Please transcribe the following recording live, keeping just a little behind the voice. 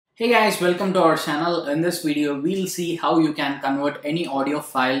Hey guys, welcome to our channel. In this video, we'll see how you can convert any audio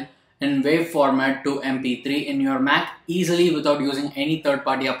file in WAV format to MP3 in your Mac easily without using any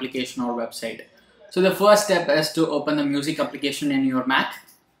third-party application or website. So the first step is to open the music application in your Mac.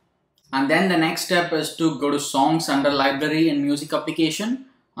 And then the next step is to go to Songs under Library in Music application.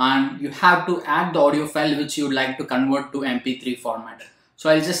 And you have to add the audio file which you would like to convert to MP3 format. So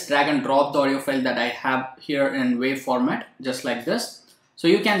I'll just drag and drop the audio file that I have here in WAV format, just like this. So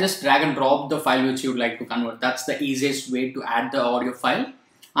you can just drag and drop the file which you would like to convert. That's the easiest way to add the audio file.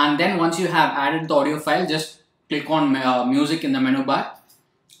 And then once you have added the audio file, just click on music in the menu bar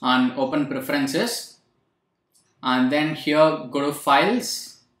and open preferences. And then here go to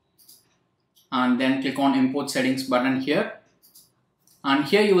files and then click on import settings button here. And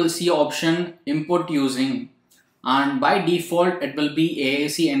here you will see option import using, and by default it will be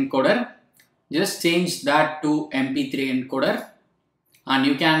AAC encoder. Just change that to MP3 encoder. And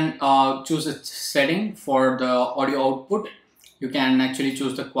you can choose a setting for the audio output. You can actually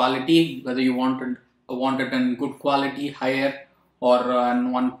choose the quality, whether you want it in good quality, higher, or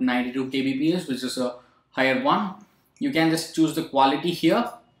 192 kbps, which is a higher one. You can just choose the quality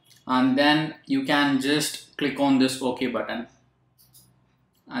here, and then you can just click on this OK button.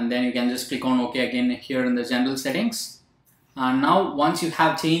 And then you can just click on OK again here in the general settings. And now once you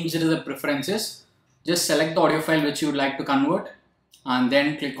have changed the preferences, just select the audio file which you would like to convert, and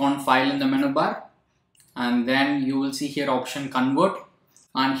then click on file in the menu bar, and then you will see here option convert.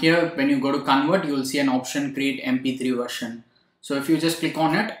 And here when you go to convert, you will see an option create mp3 version. So if you just click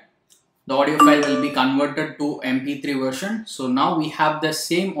on it, the audio file will be converted to mp3 version. So now we have the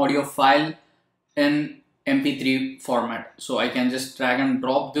same audio file in mp3 format. So I can just drag and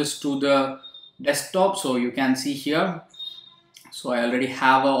drop this to the desktop, so you can see here. So I already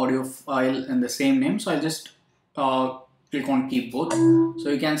have an audio file in the same name, so I'll just click on keep both.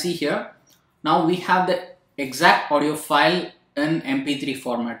 So you can see here, now we have the exact audio file in mp3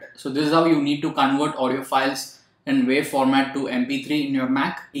 format. So this is how you need to convert audio files in WAV format to mp3 in your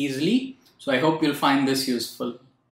Mac easily. So I hope you'll find this useful.